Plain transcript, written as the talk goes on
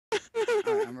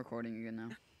recording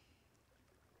again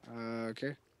now.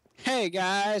 Okay. Hey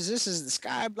guys, this is the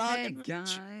Skyblock. Hey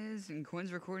guys, and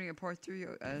Quinn's recording a part 3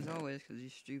 as always because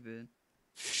he's stupid.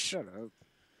 Shut up.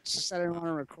 It's just I didn't want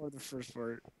to record the first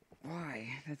part. Why?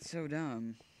 That's so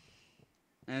dumb.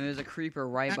 And there's a creeper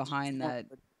right behind that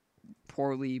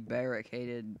poorly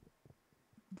barricaded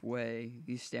way.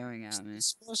 He's staring at me.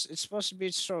 It's supposed to be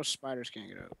so spiders can't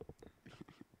get out.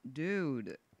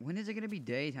 Dude, when is it gonna be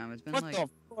daytime? It's been What like. the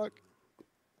fuck?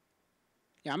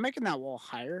 Yeah, I'm making that wall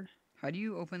higher. How do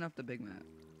you open up the big map?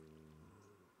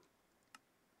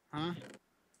 Huh?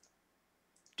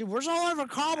 Dude, where's all of our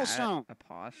cobblestone?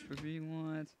 Apostrophe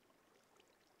what?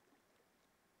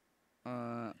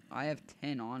 I have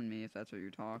 10 on me if that's what you're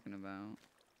talking about.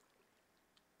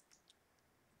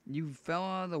 You fell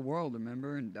out of the world,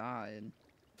 remember, and died.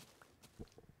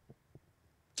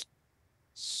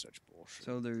 Such bullshit.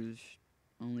 So there's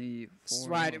only 4. This is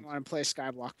why I didn't want to play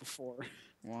Skyblock before.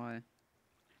 Why?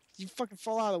 You fucking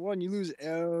fall out of the world and you lose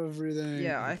everything.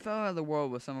 Yeah, I fell out of the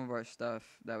world with some of our stuff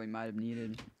that we might have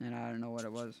needed, and I don't know what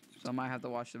it was. So I might have to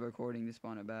watch the recording to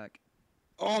spawn it back.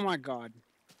 Oh my god.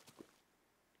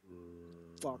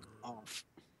 Fuck off.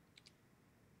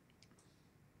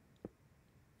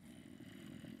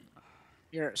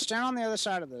 Here, stand on the other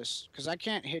side of this, because I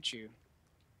can't hit you.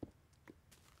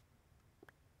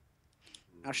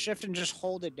 Now shift and just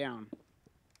hold it down.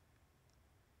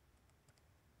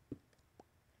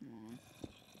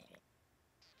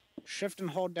 Shift and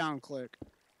hold down, click.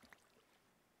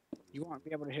 You won't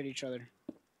be able to hit each other.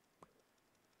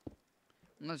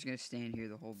 I'm not just gonna stand here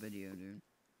the whole video, dude.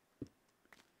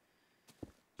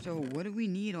 So what do we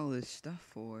need all this stuff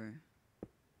for?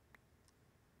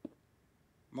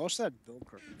 Most of that build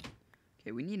curve.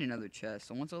 Okay, we need another chest.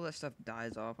 So once all that stuff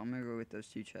dies off, I'm gonna go get those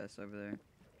 2 chests over there. And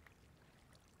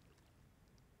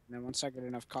then once I get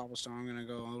enough cobblestone, I'm gonna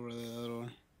go over the other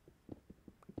one.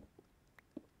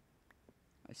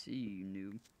 I see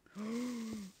you,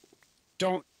 noob.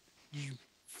 Don't you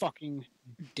fucking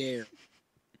dare.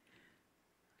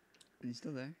 Are you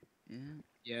still there? Yeah.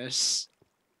 Yes.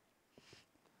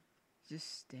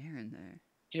 Just staring there.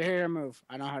 Here, move.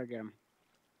 I know how to get him.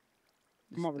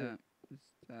 Come over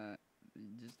here.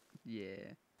 Just,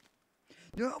 yeah.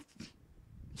 No!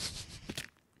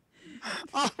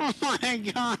 Oh my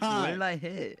god! What did I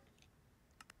hit?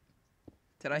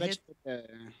 Did I hit?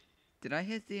 Did I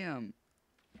hit the,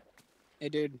 Hey,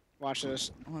 dude, watch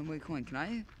this. Oh, wait, Coin, can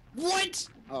I? What?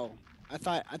 Oh, I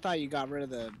thought you got rid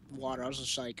of the water. I was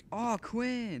just like, Oh,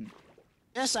 Quinn!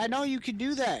 yes, I know you could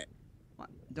do that.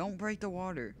 Don't break the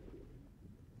water.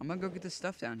 I'm gonna go get this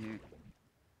stuff down here.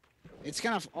 It's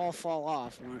gonna all fall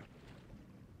off.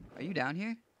 Are you down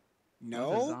here?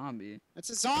 No. That's a zombie. That's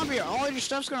a zombie. All of your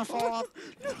stuff's gonna fall off.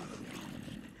 No.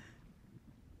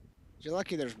 You're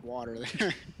lucky there's water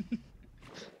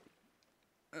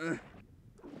there.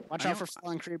 Watch out for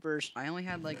falling creepers. I only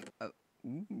had like a...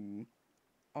 Ooh.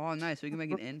 Oh, nice. We can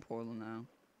make an end portal now.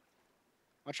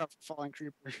 Watch out for falling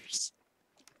creepers.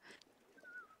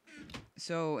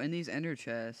 So, in these ender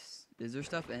chests, is there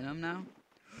stuff in them now?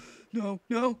 No,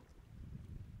 no!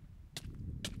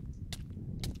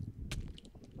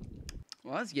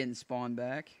 Well, that's getting spawned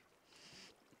back.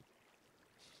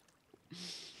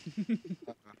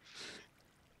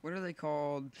 What are they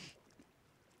called?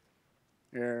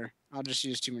 Here, I'll just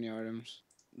use too many items.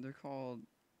 They're called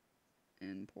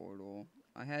end portal.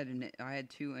 I had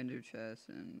 2 ender chests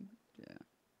and yeah.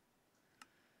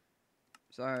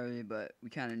 Sorry, but we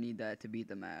kind of need that to beat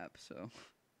the map, so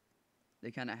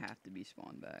they kind of have to be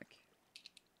spawned back.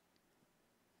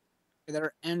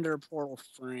 They're ender portal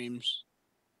frames.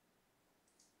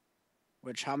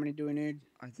 Which, how many do we need?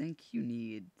 I think you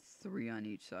need 3 on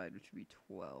each side, which would be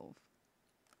 12.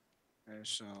 Okay,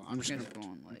 so I'm just gonna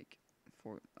spawn like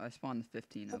 4. I spawned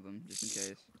 15 of them just in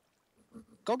case.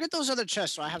 Go get those other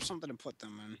chests so I have something to put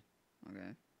them in.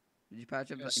 Okay. Did you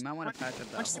patch up? You might want to patch up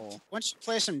that hole. Once you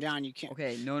place them down, you can't.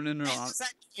 Okay, no.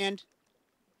 And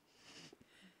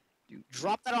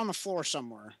drop that on the floor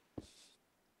somewhere.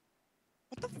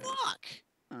 What the fuck?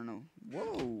 I don't know.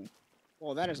 Whoa.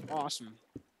 Whoa, that is awesome.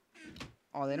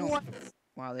 Oh, they don't. What?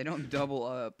 Wow, they don't double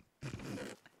up.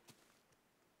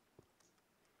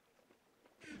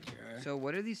 Okay. So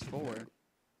what are these for?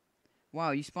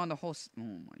 Wow, you spawned a whole. Oh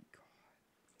my god.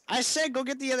 I said go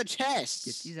get the other chests.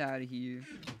 Get these out of here.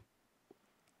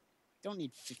 Don't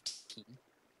need 15.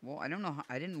 Well, I don't know.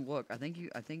 I didn't look. I think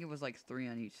it was like 3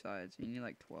 on each side, so you need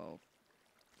like 12.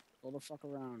 Go the fuck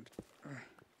around.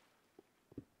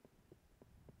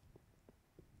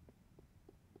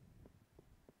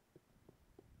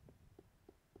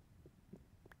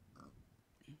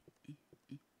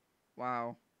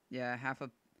 Wow. Yeah, half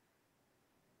a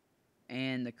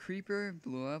And the creeper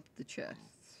blew up the chests.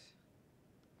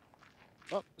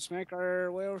 Oh, let's make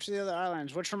our way over to the other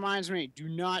islands. Which reminds me, do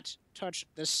not touch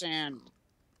the sand.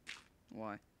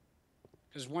 Why?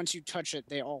 Because once you touch it,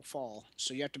 they all fall.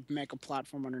 So you have to make a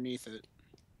platform underneath it.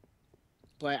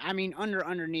 But, I mean,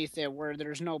 underneath it, where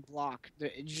there's no block.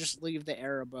 You just leave the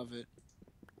air above it.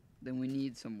 Then we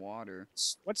need some water.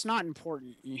 What's not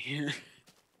important in here?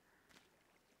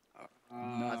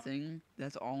 Nothing.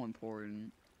 That's all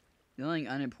important. The only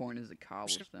thing unimportant is the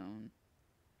cobblestone.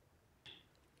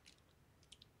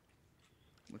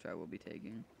 Which I will be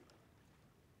taking.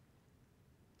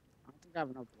 I don't think I have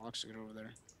enough blocks to get over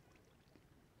there.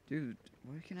 Dude,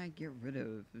 what can I get rid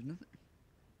of? There's nothing.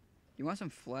 You want some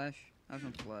flesh? I have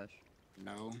some flesh.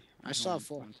 No. I saw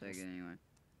full. I'll take it anyway.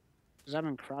 Because I've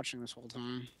been crouching this whole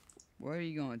time. Where are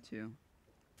you going to?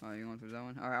 Oh, you're going towards that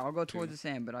one? Alright, I'll go towards the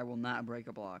sand, but I will not break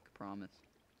a block. Promise.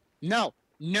 No!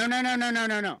 No, no, no, no, no,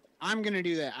 no, no. I'm gonna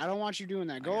do that. I don't want you doing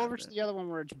that. Go over to the other one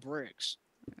where it's bricks.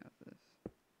 I got this.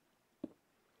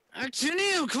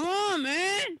 Actinium, come on,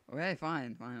 man! Okay,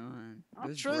 fine. I don't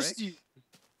There's trust bricks? you.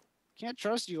 Can't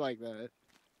trust you like that.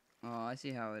 Oh, I see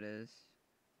how it is.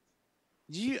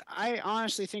 I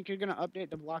honestly think you're gonna update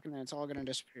the block and then it's all gonna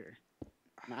disappear.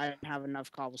 And I didn't have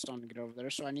enough cobblestone to get over there,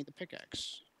 so I need the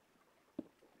pickaxe.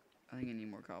 I think I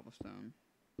need more cobblestone.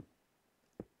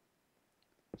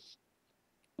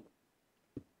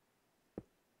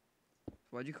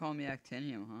 Why'd you call me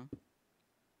Actinium, huh?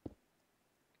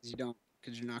 You don't,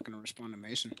 because you're not gonna respond to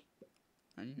Mason.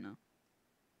 I didn't know.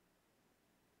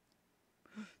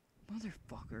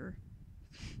 Motherfucker.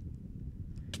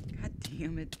 God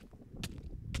damn it.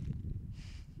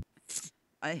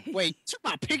 Wait, took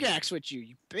my pickaxe with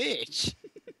you bitch!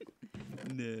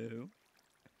 No.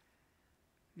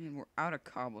 Man, we're out of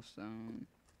cobblestone.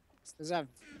 There's a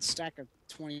stack of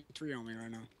 23 on me right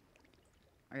now.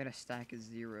 I got a stack of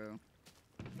 0.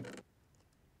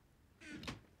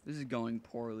 This is going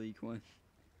poorly, Quinn.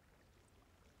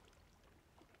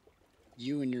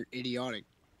 You and your idiotic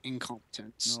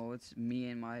incompetence. No, it's me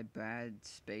and my bad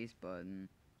space button.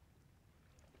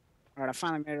 Alright, I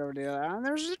finally made it over to the other island.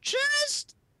 There's a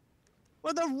chest!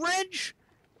 With a wrench!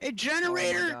 A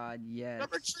generator! Oh my god, yes.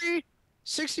 Number 3!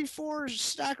 64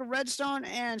 stack of redstone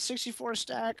and 64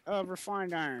 stack of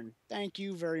refined iron. Thank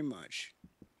you very much.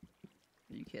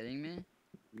 Are you kidding me?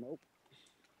 Nope.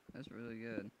 That's really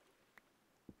good.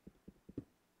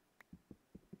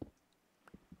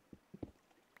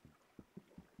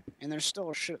 And there's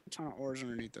still a shit ton of ores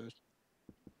underneath those.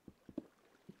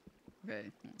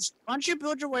 Okay. Why don't you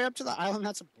build your way up to the island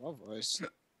that's above us?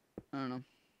 I don't know.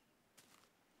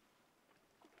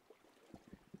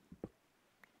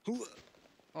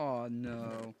 Oh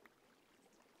no.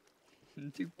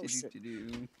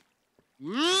 Doop-de-doop-de-doo.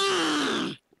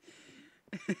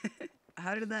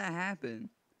 How did that happen?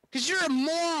 Because you're a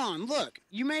moron! Look,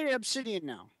 you made it obsidian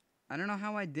now. I don't know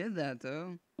how I did that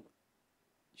though.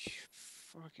 You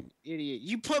fucking idiot.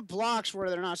 You put blocks where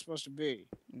they're not supposed to be.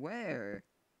 Where?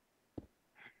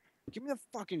 Give me the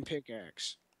fucking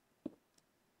pickaxe.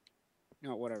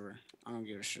 No, whatever. I don't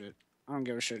give a shit. I don't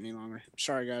give a shit any longer.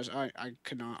 Sorry, guys. I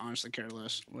could not honestly care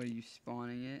less. What, are you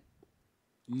spawning it?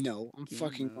 No, I'm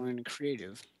fucking going to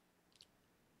creative.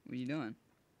 What are you doing?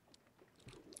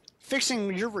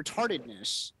 Fixing your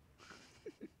retardedness.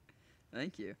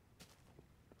 Thank you.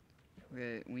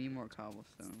 Okay, we need more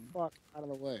cobblestone. Fuck out of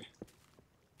the way.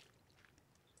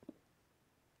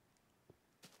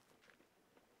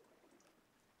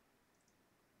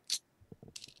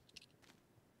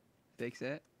 Fix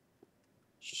it?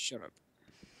 Shut up.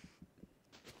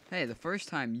 Hey, the first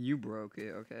time you broke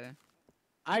it, okay?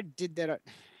 I did that.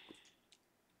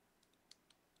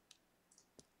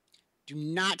 Do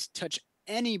not touch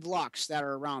any blocks that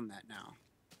are around that now.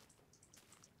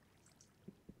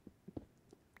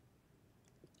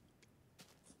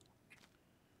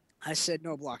 I said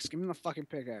no blocks. Give me the fucking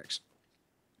pickaxe.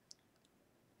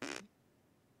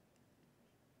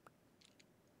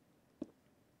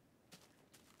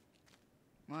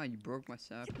 Wow, you broke my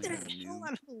sapling. Get the hell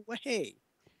out of the way.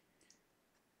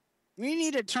 We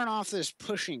need to turn off this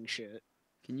pushing shit.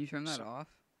 Can you turn that off?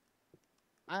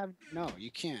 No, you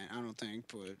can't, I don't think,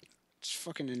 but it's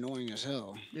fucking annoying as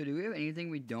hell. Dude, do we have anything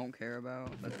we don't care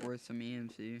about that's worth some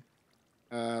EMC?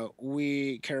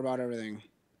 We care about everything.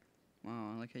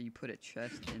 Wow, I like how you put a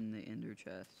chest in the ender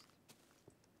chest.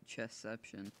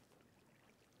 Chestception.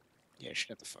 Yeah,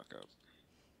 shut the fuck up.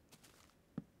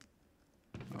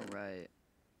 Alright.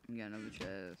 We got another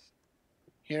chest.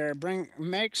 Here,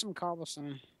 make some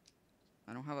cobblestone.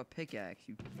 I don't have a pickaxe.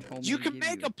 You told me You to can give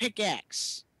make you. a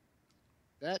pickaxe.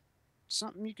 That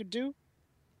something you could do?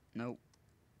 Nope.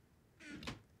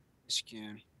 Yes, you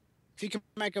can. If you can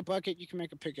make a bucket, you can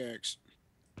make a pickaxe.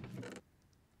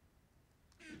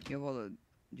 You have all the. Do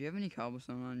you have any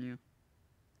cobblestone on you?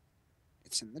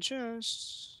 It's in the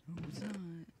chest. No, it's not.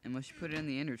 Unless you put it in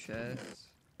the ender chest.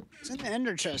 It's in the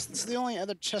ender chest. It's the only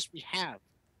other chest we have.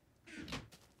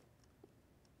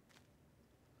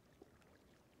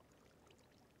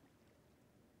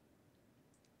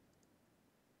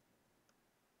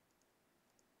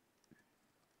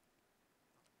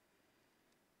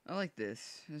 I like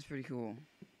this. It's pretty cool.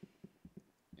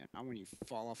 Yeah, not when you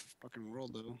fall off a fucking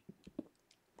world, though.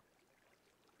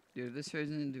 Dude, if this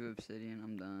turns into obsidian,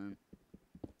 I'm done.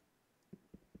 I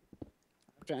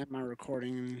have to end my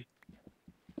recording in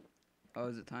Oh,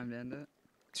 is it time to end it?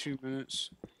 2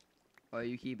 minutes. Oh, are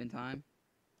you keeping time?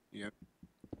 Yep.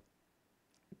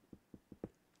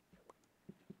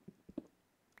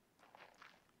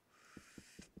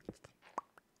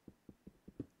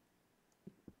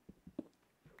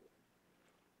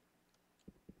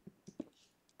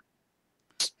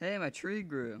 Hey, my tree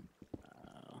grew.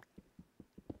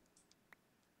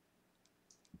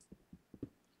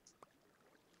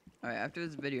 Alright, after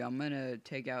this video, I'm gonna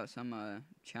take out some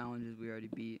challenges we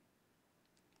already beat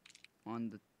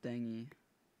on the thingy.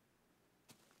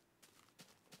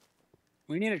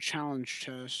 We need a challenge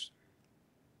chest.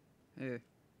 Here.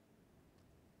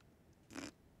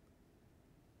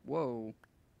 Whoa.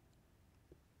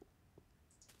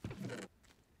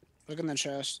 Look in the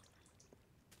chest.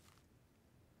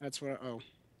 That's what. Oh.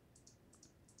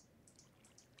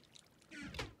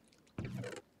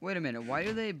 Wait a minute, why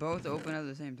do they both open at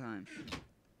the same time?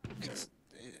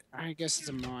 I guess it's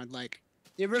a mod. Like,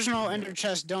 the original ender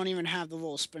chests don't even have the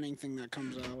little spinning thing that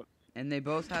comes out. And they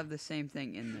both have the same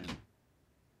thing in them.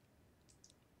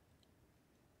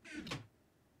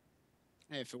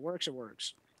 Hey, if it works, it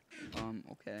works.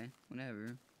 Okay,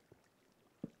 whatever.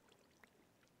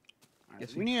 Right,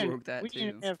 Guess we need broke that we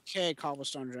need too. an FK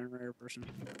cobblestone generator person.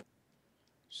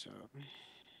 So.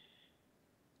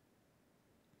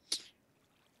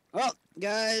 Well,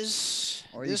 guys.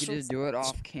 Or you could just do it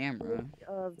off camera.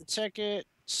 Of the Tekkit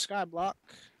Skyblock.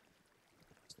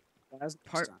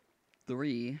 Part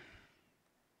 3.